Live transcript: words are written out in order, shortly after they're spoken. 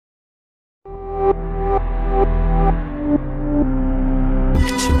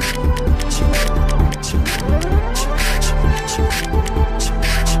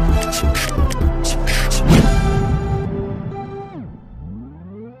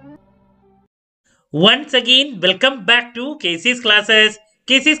Once again, welcome back to KC's Classes.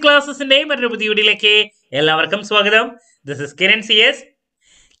 KC's Classes name and Rupudiyudileke. Ellavarkum Swagadam. This is Kiran CS.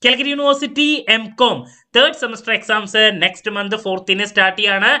 Calicut University M.com3rd semester exams next month 4th start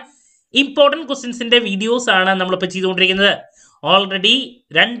cheyana. Important questions in the videos aana nammal ipo cheyidondirikkunnathu. Already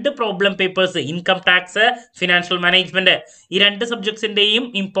രണ്ട് problem papers income tax financial management ഈ രണ്ട് സബ്ജക്ട്സിന്റെയും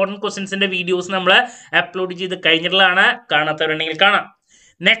important ക്വസ്റ്റ്യൻസിന്റെ videos നമ്മൾ upload ചെയ്ത് കഴിഞ്ഞിട്ടുള്ളതാണ്. കാണാത്തവരുണ്ടെങ്കിൽ കാണാം.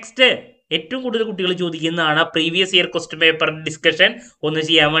 Next ഏറ്റവും കൂടുതൽ കുട്ടികൾ ചോദിക്കുന്നതാണ് previous year question paper discussion ഒന്ന്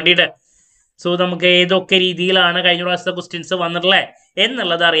ചെയ്യാൻ വേണ്ടിയിട്ട്. സോ നമുക്ക് ഏതൊക്കെ രീതിയിലാണ് കഴിഞ്ഞ പ്രാവശ്യത്തെ ക്വസ്റ്റ്യൻസ് വന്നിട്ടുള്ളത്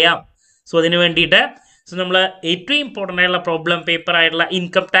എന്നുള്ളത് അറിയാം. സോ അതിന് വേണ്ടിയിട്ട് നമ്മൾ ഏറ്റവും ഇമ്പോർട്ടൻ്റ് ആയിട്ടുള്ള പ്രോബ്ലം പേപ്പർ ആയിട്ടുള്ള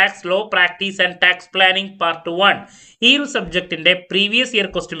income tax law practice and tax planning part 1 ഈ ഒരു സബ്ജക്റ്റിന്റെ previous year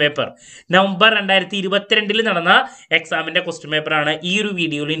question paper November 2022 നടന്ന എക്സാമിന്റെ ക്വസ്റ്റ്യൻ പേപ്പറാണ് ഈ ഒരു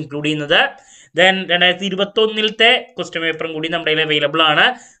വീഡിയോയിൽ ഇൻക്ലൂഡ് ചെയ്യുന്നത്. ദെൻ 2021 ക്വസ്റ്റ്യൻ പേപ്പറും കൂടി നമ്മുടെ കയ്യിൽ അവൈലബിൾ ആണ്.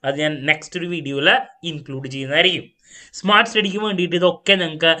 അത് ഞാൻ നെക്സ്റ്റ് ഒരു വീഡിയോയിൽ ഇൻക്ലൂഡ് ചെയ്യുന്നതായിരിക്കും. സ്മാർട്ട് സ്റ്റഡിക്ക് വേണ്ടിയിട്ട് ഇതൊക്കെ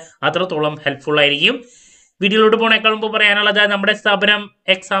നിങ്ങൾക്ക് അത്രത്തോളം ഹെൽപ്ഫുൾ ആയിരിക്കും. വീഡിയോയിലോട്ട് പോണേക്കാൾ മുമ്പ് പറയാനുള്ളത് നമ്മുടെ സ്ഥാപനം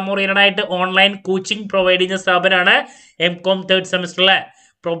എക്സാം ഓറിയന്റഡ് ആയിട്ട് ഓൺലൈൻ കോച്ചിങ് പ്രൊവൈഡ് ചെയ്യുന്ന സ്ഥാപനമാണ്. M.com3rd സെമസ്റ്ററിലെ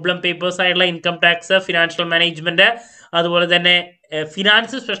പ്രോബ്ലം പേപ്പേഴ്സ് ആയിട്ടുള്ള ഇൻകം ടാക്സ്, ഫിനാൻഷ്യൽ മാനേജ്മെന്റ്, അതുപോലെ തന്നെ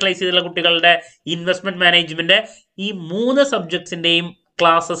ഫിനാൻസ് സ്പെഷ്യലൈസ് ചെയ്തിട്ടുള്ള കുട്ടികളുടെ ഇൻവെസ്റ്റ്മെന്റ് മാനേജ്മെന്റ്, ഈ 3 സബ്ജക്ട്സിന്റെയും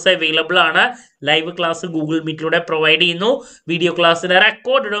ക്ലാസ്സസ് അവൈലബിൾ ആണ്. ലൈവ് ക്ലാസ് ഗൂഗിൾ മീറ്റിലൂടെ പ്രൊവൈഡ് ചെയ്യുന്നു. വീഡിയോ ക്ലാസ്സിന്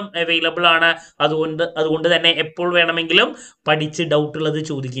റെക്കോർഡും അവൈലബിൾ ആണ്. അതുകൊണ്ട് തന്നെ എപ്പോൾ വേണമെങ്കിലും പഠിച്ച് ഡൗട്ട് ഉള്ളത്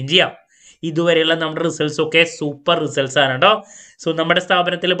ചോദിക്കുകയും ചെയ്യാം. ഇതുവരെയുള്ള നമ്മുടെ റിസൾട്ട്സ് ഒക്കെ സൂപ്പർ റിസൾട്ട്സ് ആണ് കേട്ടോ. സോ നമ്മുടെ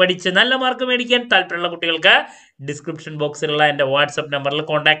സ്ഥാപനത്തിൽ പഠിച്ച് നല്ല മാർക്ക് മേടിക്കാൻ താല്പര്യമുള്ള കുട്ടികൾക്ക് ഡിസ്ക്രിപ്ഷൻ ബോക്സിലുള്ള എൻ്റെ വാട്സപ്പ് നമ്പറിൽ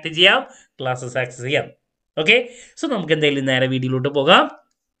കോൺടാക്ട് ചെയ്യാം, ക്ലാസ്സസ് ആക്സസ് ചെയ്യാം. ഓക്കെ, സോ നമുക്ക് എന്തെങ്കിലും നേരെ വീഡിയോയിലോട്ട് പോകാം.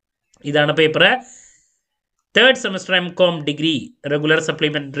 ഇതാണ് paper. 3rd semester M.com degree regular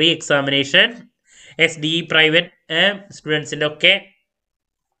supplementary examination SDE private സ്റ്റുഡൻസിൻ്റെ ഒക്കെ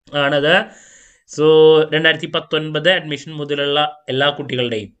ആണത്. സോ 2019 അഡ്മിഷൻ മുതലുള്ള എല്ലാ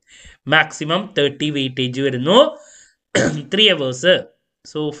കുട്ടികളുടെയും മാക്സിമം 30 വെയിറ്റേജ് വരുന്നു. 3 hours.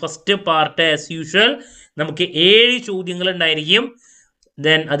 So first part as usual നമുക്ക് 7 ചോദ്യങ്ങൾ ഉണ്ടായിരിക്കും.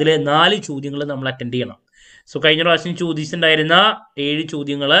 ദെൻ അതിൽ 4 ചോദ്യങ്ങൾ നമ്മൾ അറ്റൻഡ് ചെയ്യണം. സോ കഴിഞ്ഞ പ്രാവശ്യം ചോദിച്ചിട്ടുണ്ടായിരുന്ന 7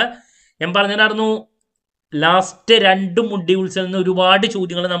 ചോദ്യങ്ങൾ ഞാൻ പറഞ്ഞിട്ടുണ്ടായിരുന്നു. ലാസ്റ്റ് 2 മൊഡ്യൂൾസിൽ നിന്ന് ഒരുപാട്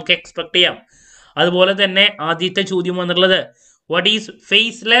ചോദ്യങ്ങൾ നമുക്ക് എക്സ്പെക്ട് ചെയ്യാം. അതുപോലെ തന്നെ ആദ്യത്തെ ചോദ്യം വന്നിട്ടുള്ളത് what is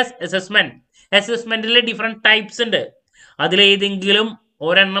faceless assessment. അസസ്മെന്റിൽ different types ഉണ്ട്. അതിലേതെങ്കിലും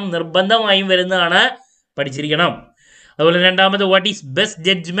ഒരെണ്ണം നിർബന്ധമായും വരുന്നതാണ്, പഠിച്ചിരിക്കണം. അതുപോലെ രണ്ടാമത് what is best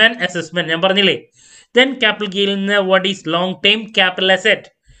judgement assessment, ഞാൻ പറഞ്ഞില്ലേ. ദെൻ ക്യാപിറ്റൽ ഗെയിനിൽ നിന്ന് what is long time capital asset.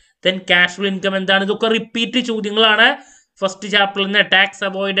 Then cash flow income എന്താണ്. ഇതൊക്കെ റിപ്പീറ്റ് ചോദ്യങ്ങളാണ്. ഫസ്റ്റ് ചാപ്റ്ററിൽ നിന്ന് ടാക്സ്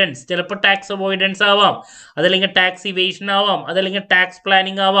അവോയ്ഡൻസ്, ചിലപ്പോൾ ടാക്സ് അവോയ്ഡൻസ് ആവാം, അതല്ലെങ്കിൽ ടാക്സ് ഇവേഷൻ ആവാം, അതല്ലെങ്കിൽ ടാക്സ്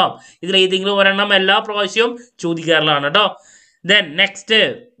പ്ലാനിങ് ആവാം. ഇതിലേതെങ്കിലും ഒരെണ്ണം എല്ലാ പ്രാവശ്യവും ചോദിക്കാറുള്ളതാണ് കേട്ടോ. Then next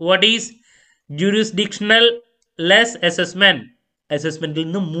what is ജുറിസ്ഡിക്ഷണൽ less assessment. അസസ്മെന്റിൽ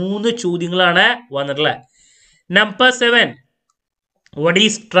നിന്ന് 3 ചോദ്യങ്ങളാണ് വന്നിട്ടുള്ളത്. Number 7 what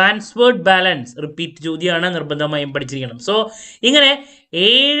is transferred balance. Repeat ചോദ്യമാണ്, നിർബന്ധമായും പഠിച്ചിരിക്കണം. സോ ഇങ്ങനെ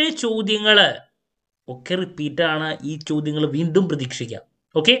 7 ചോദ്യങ്ങൾ ഒക്കെ റിപ്പീറ്റ് ആണ്. ഈ ചോദ്യങ്ങൾ വീണ്ടും പ്രതീക്ഷിക്കാം.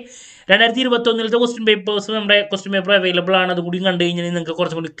 ഓക്കെ, 2021 ക്വസ്റ്റ്യൻ പേപ്പേഴ്സ് നമ്മുടെ ക്വസ്റ്റ്യൻ പേപ്പർ അവൈലബിൾ ആണ്. അതുകൂടി കണ്ടു കഴിഞ്ഞാൽ നിങ്ങൾക്ക്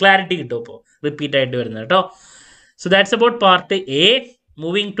കുറച്ചും കൂടി ക്ലാരിറ്റി കിട്ടും. ഇപ്പോൾ റിപ്പീറ്റ് ആയിട്ട് വരുന്നത് കേട്ടോ. So that's about part A.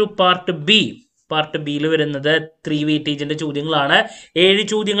 Moving to part B. Part ബിയിൽ വരുന്നത് 3 വെയിറ്റേജിന്റെ ചോദ്യങ്ങളാണ്. 7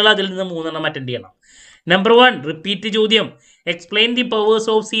 ചോദ്യങ്ങൾ, അതിൽ നിന്ന് 3 എണ്ണം അറ്റൻഡ് ചെയ്യണം. നമ്പർ 1 റിപ്പീറ്റ് ചോദ്യം, explain the powers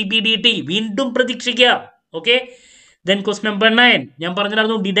of CBDT. വീണ്ടും പ്രതീക്ഷിക്കാം. ഓക്കെ, ദെൻ ക്വസ്റ്റ്യൻ നമ്പർ 9 ഞാൻ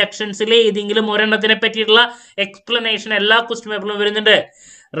പറഞ്ഞിരുന്നു ഡിഡക്ഷൻസിലെ ഏതെങ്കിലും ഒരെണ്ണത്തിനെ പറ്റിയിട്ടുള്ള എക്സ്പ്ലനേഷൻ എല്ലാ ക്വസ്റ്റ്യൻ പേപ്പറിലും വരുന്നുണ്ട്.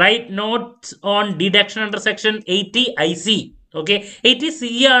 Right notes on deduction under section 80 IC. Okay, 80C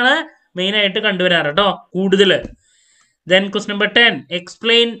ആണ് മെയിൻ ആയിട്ട് കണ്ടുവരാറ് കേട്ടോ കൂടുതൽ. Then question number 10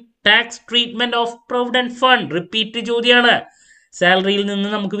 explain tax treatment of provident fund. Repeat ചോദ്യമാണ്. സാലറിയിൽ നിന്ന്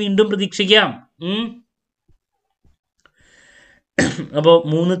നമുക്ക് വീണ്ടും പ്രതീക്ഷിക്കാം. അപ്പോൾ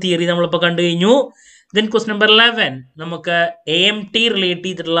 3 തിയറി നമ്മളിപ്പോൾ കണ്ടു കഴിഞ്ഞു. ദെൻ ക്വസ്റ്റ്യൻ നമ്പർ 11 നമുക്ക് AMT റിലേറ്റ്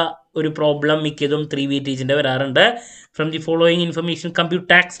ചെയ്തിട്ടുള്ള ഒരു പ്രോബ്ലം മിക്കതും 3 വെയിറ്റേജിന്റെ വരാറുണ്ട്. From the following information compute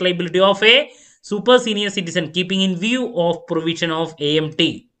tax liability of A super senior citizen keeping in view of provision of AMT.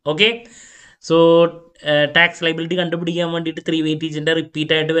 Okay, so tax liability കണ്ടുപിടിക്കാൻ വേണ്ടിയിട്ട് 3 വെയിറ്റേജിന്റെ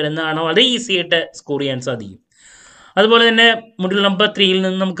റിപ്പീറ്റ് ആയിട്ട് വരുന്നതാണ്. വളരെ ഈസി ആയിട്ട് സ്കോർ ചെയ്യാൻ സാധിക്കും. അതുപോലെ തന്നെ മൊഡ്യൂൾ നമ്പർ 3ൽ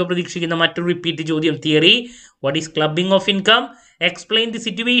നിന്ന് നമുക്ക് പ്രതീക്ഷിക്കുന്ന മറ്റൊരു റിപ്പീറ്റ് ചോദ്യം theory what is clubbing of income. Explain the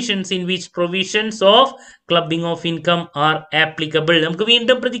situations in which provisions of clubbing of income are applicable. നമുക്ക്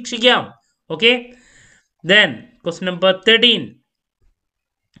വീണ്ടും പ്രതീക്ഷിക്കാം. Okay, then question number 13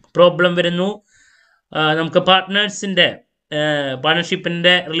 problem വരുന്നു. നമുക്ക്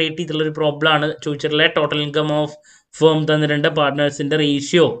പാർട്ട്ണർഷിപ്പിന്റെ റിലേറ്റ് ചെയ്തിട്ടുള്ള ഒരു പ്രോബ്ലം ആണ് ചോദിച്ചിട്ടുള്ളത്. ടോട്ടൽ ഇൻകം ഓഫ് ഫേം തന്നിട്ടുണ്ട്, പാർട്ട്നേഴ്സിന്റെ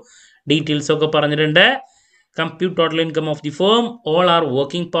റേഷ്യോ ഡീറ്റെയിൽസ് ഒക്കെ പറഞ്ഞിട്ടുണ്ട്. Compute total income of the firm, all are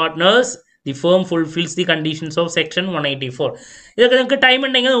working partners, the firm fulfils the conditions of section 184. ഇതൊക്കെ നിങ്ങൾക്ക് ടൈം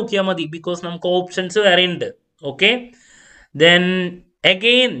ഉണ്ടെങ്കിൽ നോക്കിയാൽ മതി, ബിക്കോസ് നമുക്ക് ഓപ്ഷൻസ് വേറെ ഉണ്ട്. ഓക്കെ, ദെൻ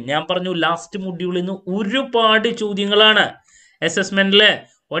അഗെയിൻ ഞാൻ പറഞ്ഞു ലാസ്റ്റ് മൊഡ്യൂളിൽ നിന്ന് ഒരുപാട് ചോദ്യങ്ങളാണ് അസസ്മെന്റിൽ.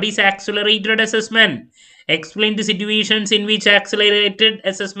 What is accelerated assessment? Explain the situations in which accelerated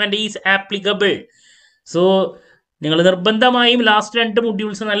assessment is applicable. So നിങ്ങൾ നിർബന്ധമായും ലാസ്റ്റ് 2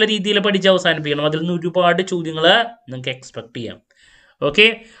 മൊഡ്യൂൾസ് നല്ല രീതിയിൽ പഠിച്ച് അവസാനിപ്പിക്കണം. അതിൽ നിന്ന് ഒരുപാട് ചോദ്യങ്ങൾ നിങ്ങൾക്ക് എക്സ്പെക്ട് ചെയ്യാം. ഓക്കെ,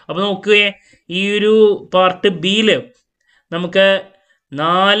 അപ്പോൾ നോക്കുകയെ ഈ ഒരു പാർട്ട് ബിയിൽ നമുക്ക്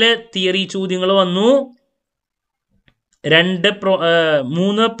 4 തിയറി ചോദ്യങ്ങൾ വന്നു,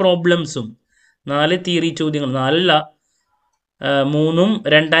 3 പ്രോബ്ലംസും 4 തിയറി ചോദ്യങ്ങൾ, 4അല്ല 3ഉം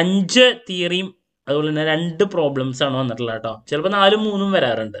 2 5 തിയറിയും അതുപോലെ തന്നെ 2 പ്രോബ്ലംസ് ആണ് വന്നിട്ടുള്ളത് കേട്ടോ. ചിലപ്പോൾ 4ഉം 3ഉം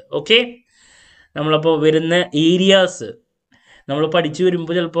വരാറുണ്ട്. ഓക്കെ, നമ്മളപ്പോൾ വരുന്ന ഏരിയാസ് നമ്മൾ പഠിച്ചു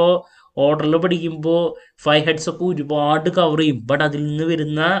വരുമ്പോൾ ചിലപ്പോൾ ഓർഡറിൽ പഠിക്കുമ്പോൾ 5 ഹെഡ്സ് ഒക്കെ ഒരുപാട് കവർ ചെയ്യും. ബട്ട് അതിൽ നിന്ന്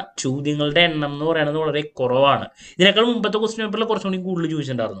വരുന്ന ചോദ്യങ്ങളുടെ എണ്ണം എന്ന് പറയുന്നത് വളരെ കുറവാണ്. ഇതിനേക്കാൾ മുമ്പത്തെ ക്വസ്റ്റ്യൻ പേപ്പറിൽ കുറച്ചുകൂടി കൂടുതൽ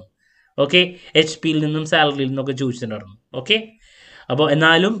ചോദിച്ചിട്ടുണ്ടായിരുന്നു. ഓക്കെ, HP-യിൽ നിന്നും സാലറിയിൽ നിന്നൊക്കെ ചോദിച്ചിട്ടുണ്ടായിരുന്നു. ഓക്കെ, അപ്പോൾ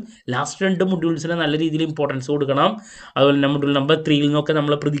എന്നാലും ലാസ്റ്റ് 2 മൊഡ്യൂൾസിന് നല്ല രീതിയിൽ ഇമ്പോർട്ടൻസ് കൊടുക്കണം. അതുപോലെ തന്നെ മൊഡ്യൂൾ നമ്പർ 3യിൽ നിന്നൊക്കെ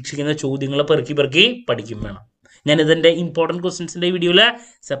നമ്മൾ പ്രതീക്ഷിക്കുന്ന ചോദ്യങ്ങൾ പെറുക്കി പഠിക്കും വേണം. ഞാനിതിൻ്റെ ഇമ്പോർട്ടൻറ്റ് ക്വസ്റ്റ്യൻസിൻ്റെ വീഡിയോയിൽ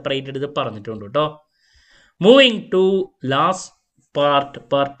സെപ്പറേറ്റ് എടുത്ത് പറഞ്ഞിട്ടുണ്ട് കേട്ടോ. Moving to last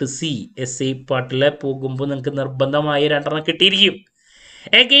part C, essay പാർട്ടിൽ പോകുമ്പോൾ നിങ്ങൾക്ക് നിർബന്ധമായി 2 കിട്ടിയിരിക്കും.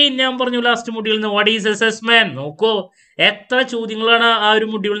 അഗെയിൻ ഞാൻ പറഞ്ഞു ലാസ്റ്റ് മൊഡ്യൂളിൽ നിന്ന് വാട്ട് ഈസ് അസസ്മെന്റ്. നോക്കൂ എത്ര ചോദ്യങ്ങളാണ് ആ ഒരു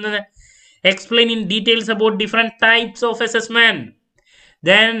മൊഡ്യൂളിൽ നിന്ന്. Explain in details about different types of assessment,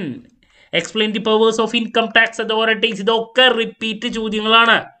 then explain the powers of income tax authorities. ഇതൊക്കെ റിപ്പീറ്റ്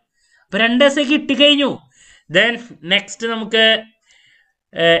ചോദ്യങ്ങളാണ്. അപ്പോൾ 2 essay കിട്ടിക്കഴിഞ്ഞു. ദെൻ നെക്സ്റ്റ് നമുക്ക്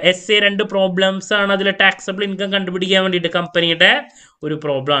essay 2 പ്രോബ്ലംസ് ആണ്. അതിൽ ടാക്സബിൾ ഇൻകം കണ്ടുപിടിക്കാൻ വേണ്ടിയിട്ട് കമ്പനിയുടെ ഒരു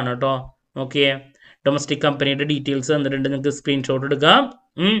പ്രോബ്ലം ആണ് കേട്ടോ. ഓക്കെ, ഡൊമസ്റ്റിക് കമ്പനിയുടെ ഡീറ്റെയിൽസ് തന്നിട്ടുണ്ട്, നിങ്ങൾക്ക് സ്ക്രീൻഷോട്ട് എടുക്കാം.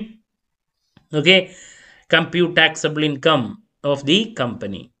 Okay, compute taxable income of the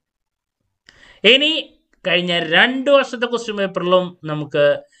company. ഇനി കഴിഞ്ഞ 2 വർഷത്തെ ക്വസ്റ്റ്യൻ പേപ്പറിലും നമുക്ക്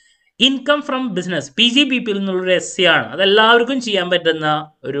ഇൻകം ഫ്രം ബിസിനസ് PGBP-യിൽ നിന്നുള്ളൊരു essay ആണ്. അതെല്ലാവർക്കും ചെയ്യാൻ പറ്റുന്ന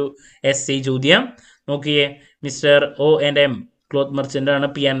ഒരു essay ചോദ്യം. നോക്കിയേ, മിസ്റ്റർ O&M ക്ലോത്ത് മെർച്ചൻ്റ് ആണ്,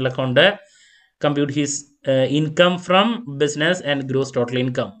 P&L account. Compute his income from business and gross total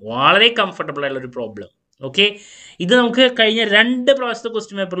income. വളരെ കംഫർട്ടബിൾ ആയിട്ടുള്ള ഒരു പ്രോബ്ലം. ഓക്കെ, ഇത് നമുക്ക് കഴിഞ്ഞ 2 പ്രാവശ്യത്തെ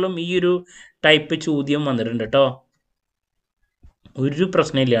ക്വസ്റ്റ്യൻ പേപ്പറിലും ഈ ഒരു ടൈപ്പ് ചോദ്യം വന്നിട്ടുണ്ട് കേട്ടോ. ഒരു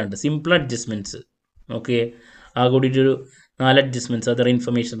പ്രശ്നമില്ലാണ്ട് സിമ്പിൾ അഡ്ജസ്റ്റ്മെൻറ്റ്സ്. ഓക്കെ, ആ കൂടിയിട്ടൊരു 4 adjustments. Other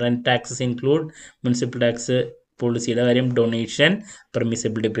information and taxes include municipal tax, പോളിസിയുടെ കാര്യം, ഡൊണേഷൻ,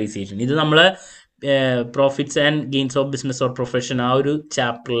 പെർമിസിബിൾ ഡിപ്രീസിയേഷൻ. ഇത് നമ്മൾ profits and gains of business or profession ആ ഒരു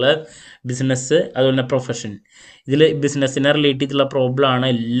ചാപ്റ്ററിൽ ബിസിനസ് അതുപോലെ തന്നെ പ്രൊഫഷൻ, ഇതിൽ ബിസിനസ്സിനെ റിലേറ്റ് ചെയ്തിട്ടുള്ള പ്രോബ്ലം ആണ്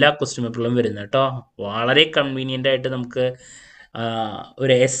എല്ലാ ക്വസ്റ്റ്യൻ പേപ്പറിലും വരുന്നത് കേട്ടോ. വളരെ കൺവീനിയൻ്റ് ആയിട്ട് നമുക്ക്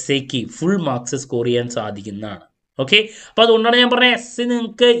ഒരു essayക്ക് ഫുൾ മാർക്സ് സ്കോർ ചെയ്യാൻ സാധിക്കുന്നതാണ്. ഓക്കെ, അപ്പോൾ അതുകൊണ്ടാണ് ഞാൻ പറഞ്ഞത് essay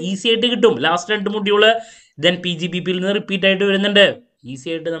നിങ്ങൾക്ക് ഈസി ആയിട്ട് കിട്ടും. ലാസ്റ്റ് 2 മൊഡ്യൂള് ദെൻ PGBP-യിൽ നിന്ന് റിപ്പീറ്റ് ആയിട്ട് വരുന്നുണ്ട്. ഈസി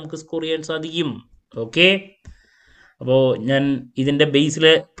ആയിട്ട് നമുക്ക് സ്കോർ ചെയ്യാൻ സാധിക്കും. ഓക്കെ, അപ്പോൾ ഞാൻ ഇതിൻ്റെ ബേസിൽ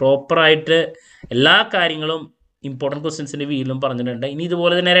പ്രോപ്പറായിട്ട് എല്ലാ കാര്യങ്ങളും ഇമ്പോർട്ടൻറ്റ് ക്വസ്റ്റ്യൻസിൻ്റെ വീഡിയോയിലും പറഞ്ഞിട്ടുണ്ട്. ഇനി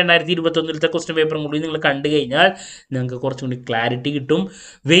ഇതുപോലെ തന്നെ 2021-ത്തെ ക്വസ്റ്റ്യൻ പേപ്പറും കൂടി നിങ്ങൾ കണ്ടു കഴിഞ്ഞാൽ നിങ്ങൾക്ക് കുറച്ചും കൂടി ക്ലാരിറ്റി കിട്ടും.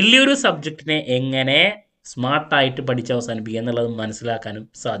 വലിയൊരു സബ്ജക്റ്റിനെ എങ്ങനെ സ്മാർട്ടായിട്ട് പഠിച്ച് അവസാനിപ്പിക്കുക എന്നുള്ളത് മനസ്സിലാക്കാനും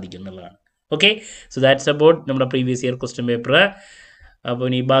സാധിക്കും എന്നുള്ളതാണ്. ഓക്കെ, സോ ദാറ്റ്സ് അബൌട്ട് നമ്മുടെ പ്രീവിയസ് ഇയർ ക്വസ്റ്റ്യൻ പേപ്പർ. അപ്പോൾ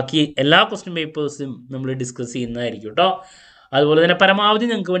ഇനി ബാക്കി എല്ലാ ക്വസ്റ്റ്യൻ പേപ്പേഴ്സും നമ്മൾ ഡിസ്കസ് ചെയ്യുന്നതായിരിക്കും കേട്ടോ. അതുപോലെ തന്നെ പരമാവധി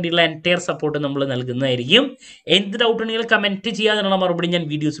നിങ്ങൾക്ക് വേണ്ടിയുള്ള എൻറ്റയർ സപ്പോർട്ട് നമ്മൾ നൽകുന്നതായിരിക്കും. എന്ത് ഡൗട്ട് ഉണ്ടെങ്കിലും കമൻറ്റ് ചെയ്യാനുള്ള മറുപടി ഞാൻ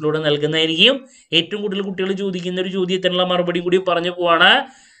വീഡിയോസിലൂടെ നൽകുന്നതായിരിക്കും. ഏറ്റവും കൂടുതൽ കുട്ടികൾ ചോദിക്കുന്ന ഒരു ചോദ്യത്തിനുള്ള മറുപടി കൂടി പറഞ്ഞു പോവാണ്.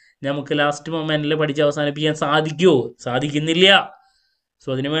 നമുക്ക് ലാസ്റ്റ് മൊമെൻറ്റിൽ പഠിച്ച് അവസാനിപ്പിക്കാൻ സാധിക്കുമോ? സാധിക്കുന്നില്ല. സോ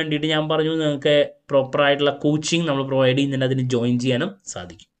അതിന് വേണ്ടിയിട്ട് ഞാൻ പറഞ്ഞു നിങ്ങൾക്ക് പ്രോപ്പറായിട്ടുള്ള കോച്ചിങ് നമ്മൾ പ്രൊവൈഡ് ചെയ്യുന്നുണ്ട്, അതിന് ജോയിൻ ചെയ്യാനും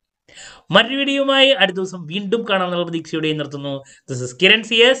സാധിക്കും. മറ്റൊരു വീഡിയോയുമായി അടുത്ത ദിവസം വീണ്ടും കാണാമെന്നുള്ള പ്രതീക്ഷയോടെ നിർത്തുന്നു. This is Kiran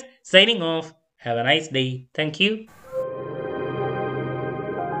CS signing off. Have A nice day. Thank you.